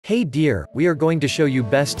Hey dear, we are going to show you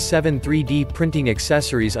best 7 3D printing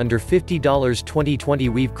accessories under $50 2020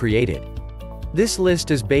 we've created. This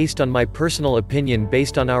list is based on my personal opinion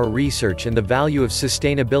based on our research and the value of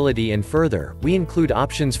sustainability, and further, we include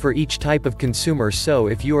options for each type of consumer, so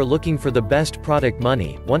if you are looking for the best product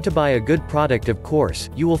money, want to buy a good product, of course,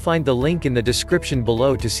 you will find the link in the description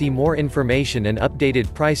below to see more information and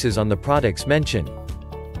updated prices on the products mentioned.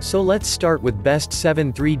 So let's start with best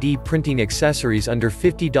 7 3D printing accessories under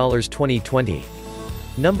 $50 2020.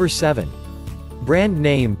 Number 7. Brand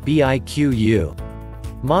name, BIQU.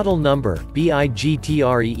 Model number,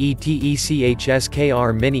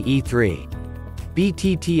 BIGTREETECHSKR Mini E3.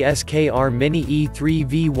 BTTSKR Mini E3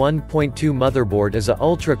 V1.2 motherboard is a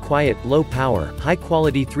ultra-quiet, low-power,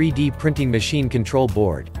 high-quality 3D printing machine control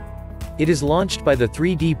board. It is launched by the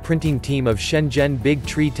 3D printing team of Shenzhen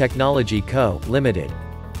BigTreeTech Technology Co., Limited.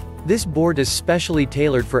 This board is specially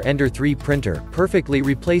tailored for Ender 3 printer, perfectly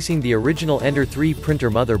replacing the original Ender 3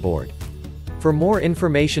 printer motherboard. For more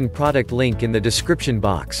information, product link in the description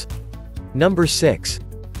box. Number 6.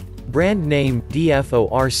 Brand name,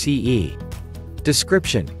 DFORCE.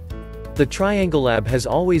 Description. The Trianglelab has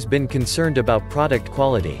always been concerned about product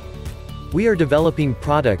quality. We are developing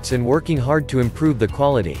products and working hard to improve the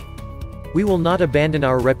quality. We will not abandon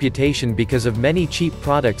our reputation because of many cheap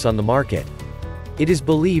products on the market. It is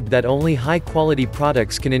believed that only high-quality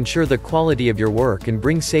products can ensure the quality of your work and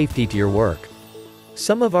bring safety to your work.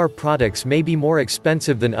 Some of our products may be more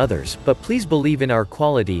expensive than others, but please believe in our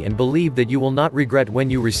quality and believe that you will not regret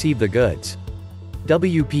when you receive the goods.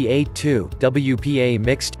 WPA2, WPA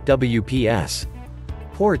mixed, WPS.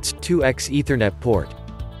 Ports, 2x Ethernet port.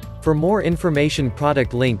 For more information,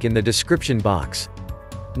 product link in the description box.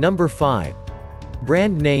 Number 5.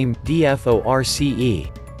 Brand name,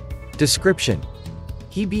 DFORCE. Description.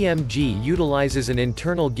 BMG utilizes an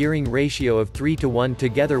internal gearing ratio of 3:1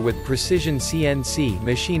 together with precision CNC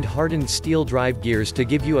machined hardened steel drive gears to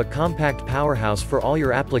give you a compact powerhouse for all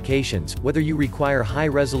your applications, whether you require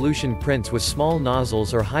high-resolution prints with small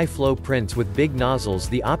nozzles or high-flow prints with big nozzles.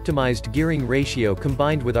 The optimized gearing ratio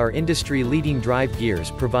combined with our industry-leading drive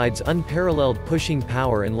gears provides unparalleled pushing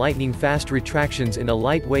power and lightning-fast retractions in a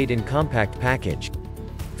lightweight and compact package.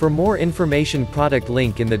 For more information, product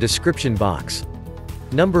link in the description box.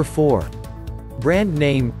 Number 4. Brand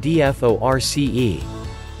name, DFORCE.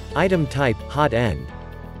 Item type, Hotend.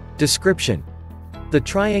 Description. The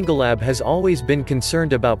Trianglelab has always been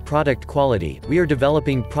concerned about product quality. We are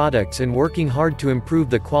developing products and working hard to improve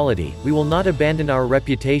the quality. We will not abandon our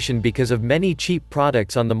reputation because of many cheap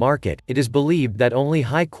products on the market. It is believed that only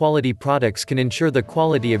high-quality products can ensure the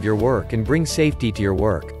quality of your work and bring safety to your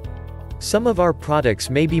work. Some of our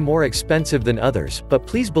products may be more expensive than others, but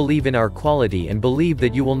please believe in our quality and believe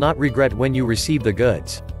that you will not regret when you receive the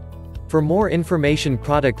goods. For more information,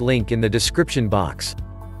 product link in the description box.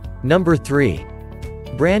 Number 3.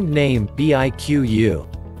 Brand name, BIQU.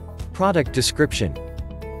 Product description.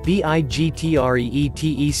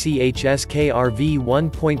 BIGTREETECHSKR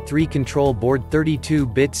V1.3 control board,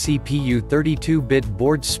 32-bit CPU, 32-bit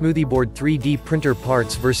board, SmoothieBoard 3D printer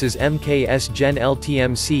parts versus MKS Gen L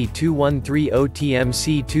TMC 2130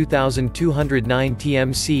 TMC 2209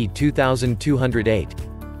 TMC 2208.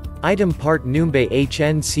 Item part Numbe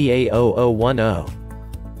HNCA0010.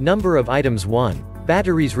 Number of items 1.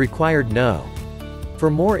 Batteries required no. For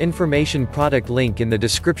more information, product link in the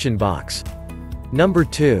description box. Number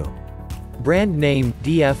 2. Brand name,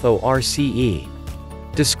 DFORCE.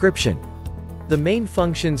 Description. The main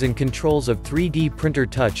functions and controls of 3D printer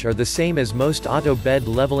touch are the same as most auto bed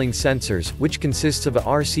leveling sensors, which consists of a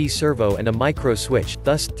RC servo and a micro switch.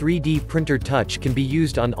 Thus, 3D printer touch can be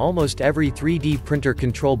used on almost every 3D printer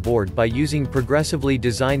control board by using progressively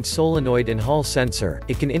designed solenoid and Hall sensor.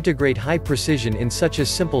 It can integrate high precision in such a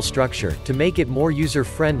simple structure. To make it more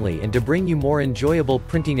user-friendly and to bring you more enjoyable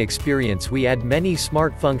printing experience, we add many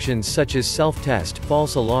smart functions such as self-test,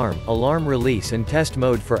 false alarm, alarm release and test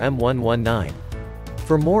mode for M119.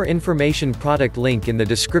 For more information, product link in the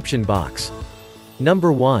description box.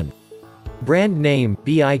 Number 1. Brand name,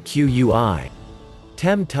 BIQUI.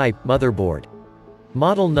 TEM type, motherboard.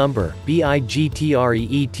 Model number,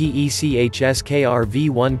 BIGTREETECHSKR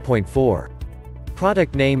V1.4.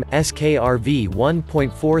 Product name, SKRV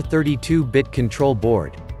 1.4 32-bit control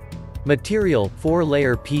board. Material,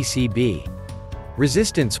 4-layer PCB.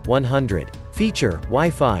 Resistance, 100. Feature,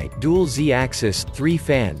 Wi-Fi, dual Z-axis, 3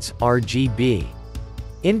 fans, RGB.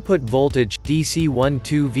 Input voltage,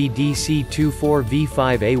 DC12V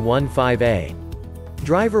DC24V5A15A.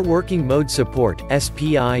 Driver working mode support,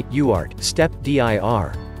 SPI, UART, STEP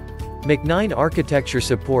DIR. Mach9 architecture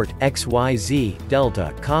support, XYZ,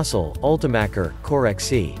 Delta, Castle, Ultimaker, Core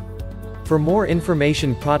XE. For more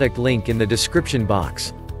information, product link in the description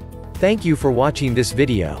box. Thank you for watching this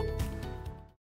video.